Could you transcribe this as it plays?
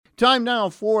Time now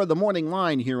for the morning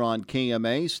line here on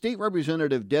KMA. State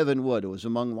Representative Devon Wood was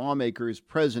among lawmakers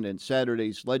present at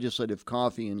Saturday's legislative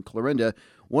coffee in Clarinda,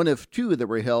 one of two that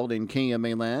were held in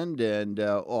KMA land and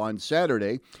on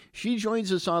Saturday. She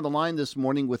joins us on the line this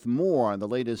morning with more on the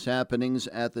latest happenings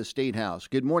at the State House.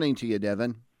 Good morning to you,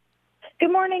 Devon.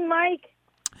 Good morning, Mike.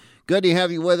 Good to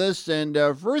have you with us. And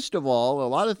first of all, a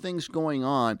lot of things going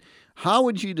on. How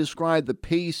would you describe the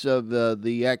pace of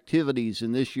the activities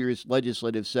in this year's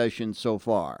legislative session so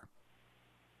far?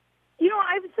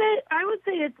 I would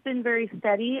say it's been very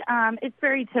steady. It's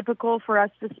very typical for us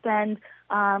to spend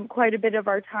quite a bit of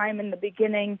our time in the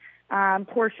beginning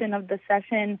portion of the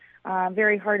session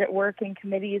very hard at work in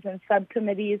committees and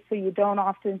subcommittees, so you don't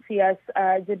often see us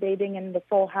debating in the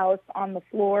full House on the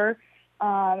floor.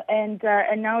 And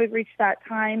now we've reached that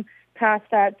time past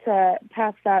that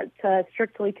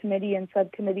strictly committee and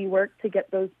subcommittee work to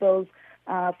get those bills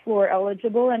floor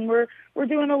eligible, and we're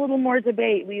doing a little more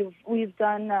debate. We've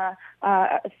done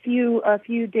a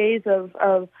few days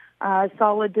of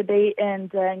solid debate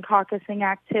and caucusing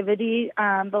activity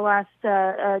the last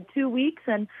 2 weeks,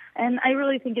 and I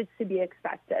really think it's to be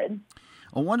expected.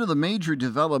 Well, one of the major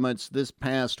developments this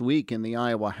past week in the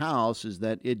Iowa House is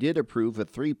that it did approve a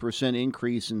 3%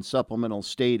 increase in supplemental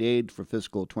state aid for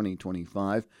fiscal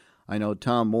 2025. I know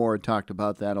Tom Moore talked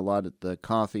about that a lot at the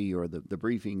coffee or the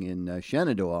briefing in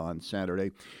Shenandoah on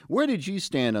Saturday. Where did you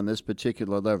stand on this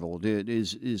particular level?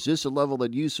 Is this a level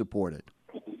that you supported?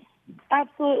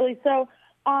 Absolutely. So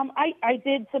I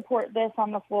did support this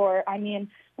on the floor. I mean,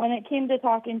 when it came to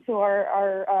talking to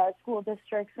our school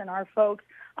districts and our folks,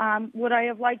 would I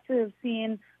have liked to have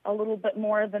seen a little bit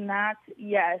more than that?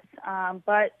 Yes.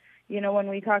 But, when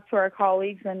we talk to our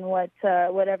colleagues and what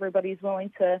everybody's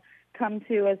willing to come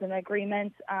to as an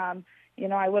agreement,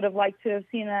 I would have liked to have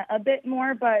seen a bit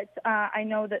more, but I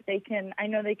know they can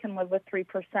live with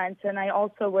 3%. And I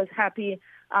also was happy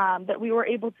that we were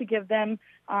able to give them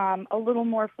a little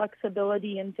more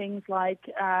flexibility in things like,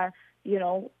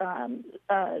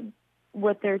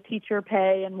 with their teacher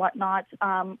pay and whatnot.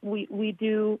 We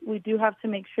do have to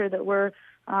make sure that we're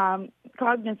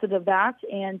cognizant of that,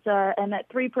 and at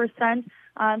 3%,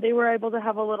 they were able to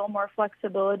have a little more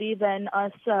flexibility than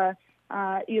us,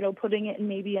 putting it in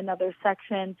maybe another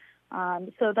section.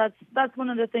 So that's one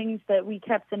of the things that we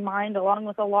kept in mind, along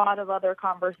with a lot of other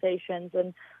conversations,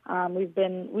 and we've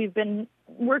been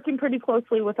working pretty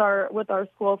closely with our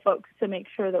school folks to make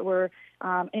sure that we're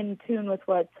in tune with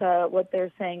what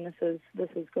they're saying this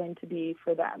is going to be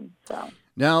for them. So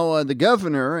now the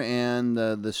governor and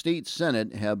the state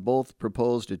senate have both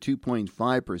proposed a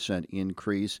 2.5%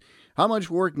 increase. How much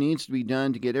work needs to be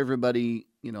done to get everybody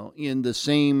in the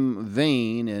same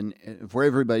vein and for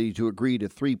everybody to agree to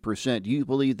 3%? Do you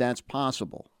believe that's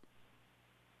possible?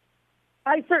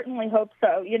 I certainly hope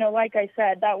so. Like I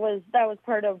said, that was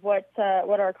part of what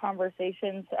our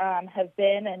conversations have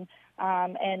been, and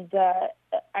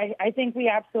I think we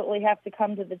absolutely have to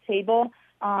come to the table.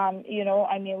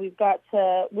 We've got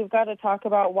to talk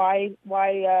about why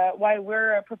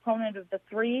we're a proponent of the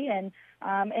 3,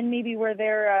 and maybe where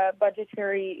their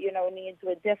budgetary needs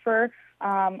would differ.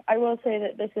 I will say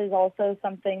that this is also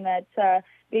something that,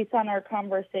 based on our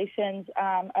conversations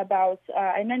about,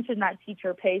 I mentioned that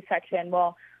teacher pay section.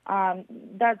 Well,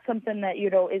 that's something that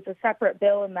is a separate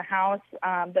bill in the House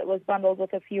that was bundled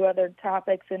with a few other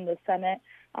topics in the Senate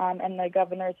and the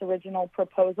governor's original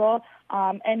proposal.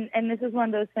 And this is one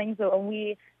of those things that when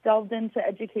we delved into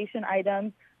education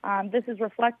items, this is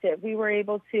reflective. We were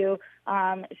able to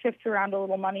shift around a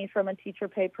little money from a teacher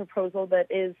pay proposal that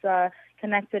is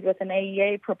connected with an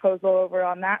AEA proposal over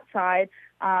on that side,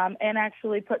 and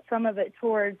actually put some of it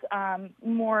towards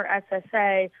more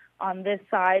SSA on this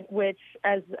side, which,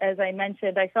 as I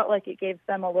mentioned, I felt like it gave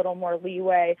them a little more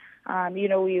leeway.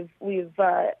 We've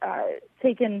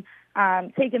taken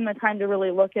the time to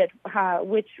really look at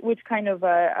which kind of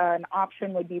an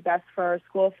option would be best for our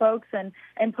school folks, and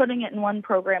putting it in one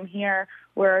program here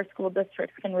where our school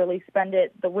districts can really spend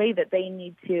it the way that they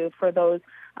need to for those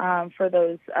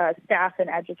staff and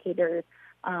educators.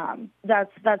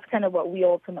 That's kind of what we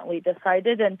ultimately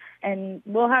decided, and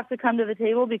we'll have to come to the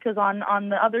table because on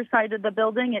the other side of the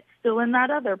building, it's still in that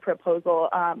other proposal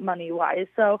money-wise.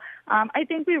 So I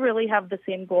think we really have the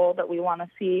same goal that we want to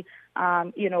see,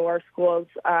 our schools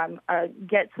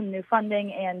get some new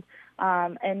funding and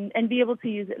and be able to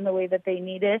use it in the way that they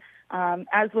need it.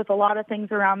 As with a lot of things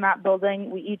around that building,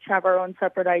 we each have our own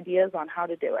separate ideas on how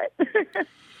to do it.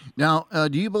 Now,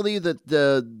 do you believe that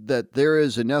that there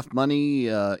is enough money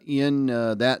in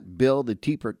that bill, the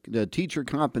teacher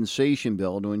compensation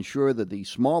bill, to ensure that the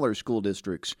smaller school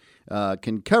districts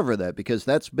can cover that? Because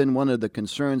that's been one of the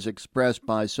concerns expressed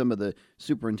by some of the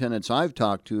superintendents I've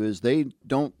talked to, is they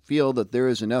don't feel that there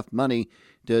is enough money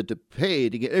to pay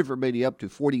to get everybody up to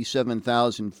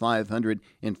 $47,500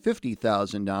 and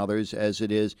 $50,000 as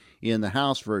it is in the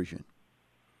House version.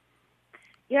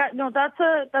 Yeah, no, that's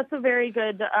a very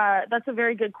good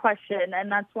question,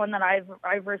 and that's one that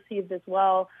I've received as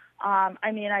well.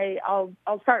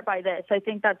 I'll start by this. I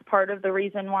think that's part of the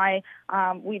reason why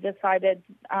we decided,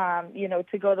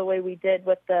 to go the way we did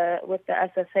with the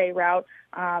SSA route.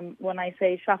 When I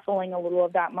say shuffling a little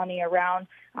of that money around,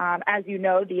 as you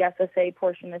know, the SSA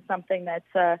portion is something that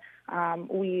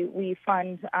we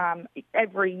fund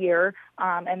every year,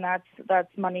 and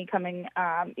that's money coming,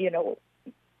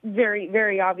 very,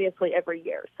 very obviously every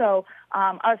year. So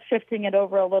us shifting it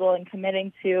over a little and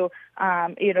committing to,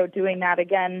 doing that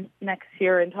again next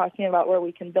year and talking about where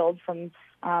we can build from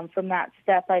that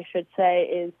step, I should say,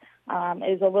 is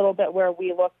a little bit where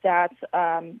we looked at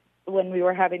when we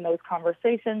were having those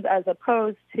conversations, as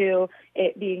opposed to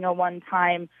it being a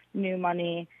one-time new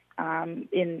money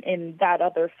in that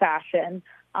other fashion.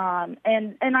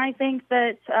 And I think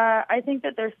that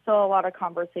there's still a lot of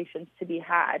conversations to be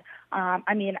had.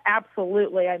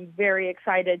 Absolutely, I'm very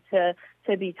excited to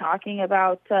be talking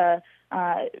about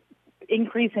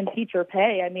increase in teacher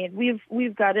pay. I mean,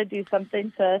 we've got to do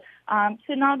something to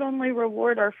not only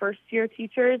reward our first year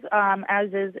teachers,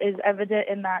 as is evident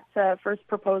in that first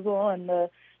proposal and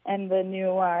the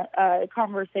new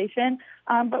conversation,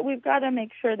 but we've got to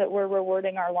make sure that we're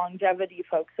rewarding our longevity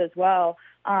folks as well.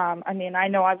 I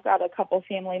know I've got a couple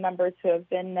family members who have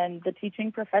been in the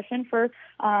teaching profession for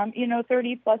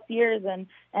 30 plus years, and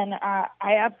I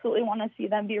absolutely want to see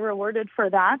them be rewarded for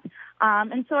that.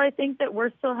 And so I think that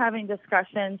we're still having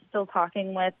discussions, still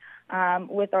talking with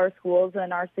our schools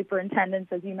and our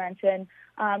superintendents, as you mentioned,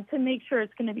 to make sure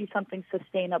it's going to be something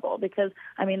sustainable. Because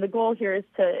the goal here is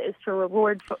to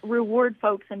reward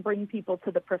folks and bring people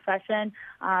to the profession.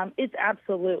 It's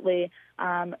absolutely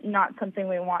not something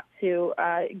we want to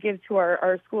give to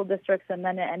our school districts and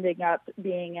then it ending up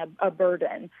being a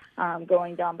burden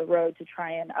going down the road to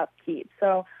try and upkeep.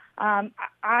 So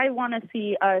I want to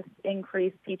see us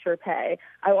increase teacher pay.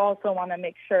 I also want to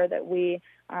make sure that we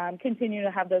continue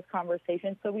to have those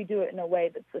conversations so we do it in a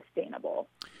way that's sustainable.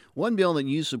 One bill that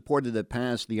you supported that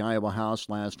passed the Iowa House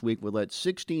last week would let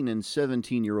 16 and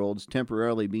 17-year-olds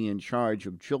temporarily be in charge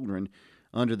of children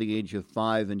under the age of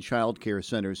 5 in child care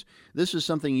centers. This is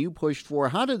something you pushed for.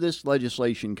 How did this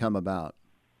legislation come about?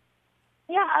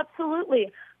 Yeah,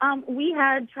 absolutely. We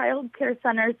had child care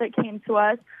centers that came to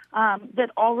us that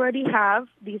already have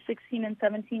these 16 and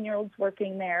 17-year-olds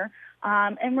working there,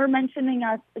 and were mentioning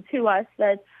to us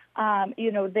that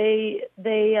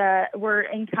they were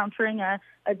encountering a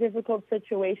difficult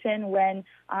situation when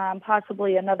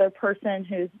possibly another person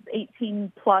who's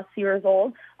 18 plus years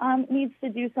old needs to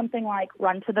do something like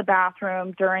run to the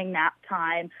bathroom during nap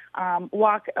time,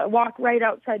 walk right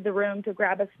outside the room to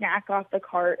grab a snack off the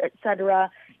cart, etc.,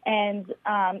 and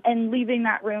leaving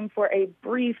that room for a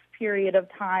brief period of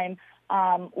time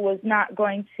was not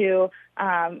going to,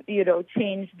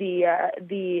 change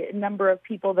the number of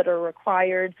people that are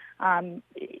required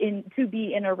to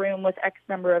be in a room with X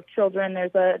number of children.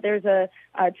 There's a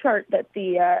chart that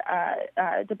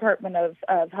the Department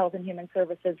of Health and Human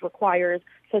Services requires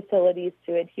facilities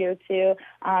to adhere to,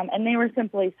 and they were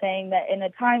simply saying that in a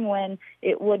time when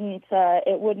it wouldn't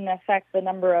affect the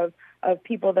number of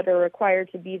people that are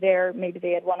required to be there, maybe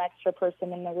they had one extra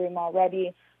person in the room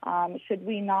already, should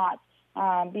we not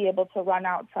be able to run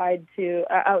outside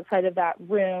of that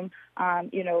room,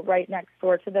 right next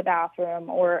door to the bathroom,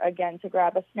 or again to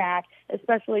grab a snack,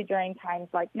 especially during times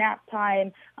like nap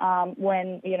time,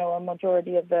 when a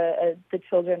majority of the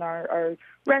children are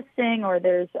resting, or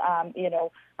there's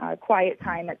quiet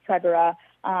time, etc.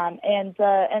 And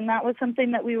that was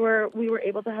something that we were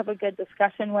able to have a good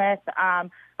discussion with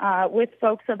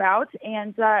folks about,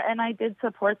 and I did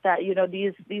support that.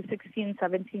 These 16,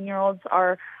 17-year-olds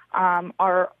are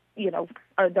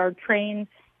trained.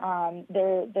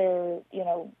 They're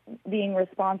being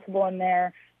responsible in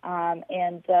there,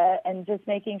 and just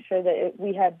making sure that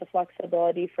we had the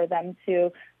flexibility for them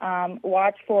to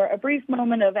watch for a brief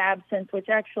moment of absence, which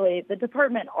actually the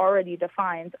department already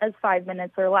defines as 5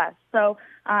 minutes or less. So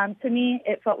to me,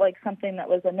 it felt like something that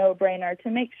was a no-brainer to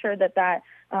make sure that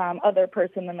other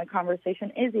person in the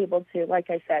conversation is able to, like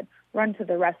I said, run to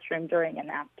the restroom during a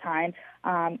nap time,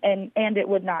 and it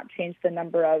would not change the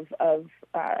number of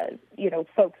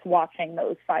folks watching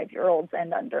those 5-year-olds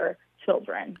and under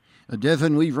children.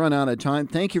 Devon, we've run out of time.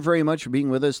 Thank you very much for being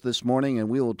with us this morning, and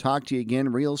we will talk to you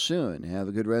again real soon. Have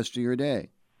a good rest of your day.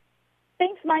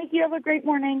 Thanks, Mike. You have a great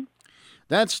morning.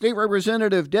 That's State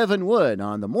Representative Devon Wood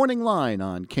on the Morning Line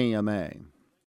on KMA.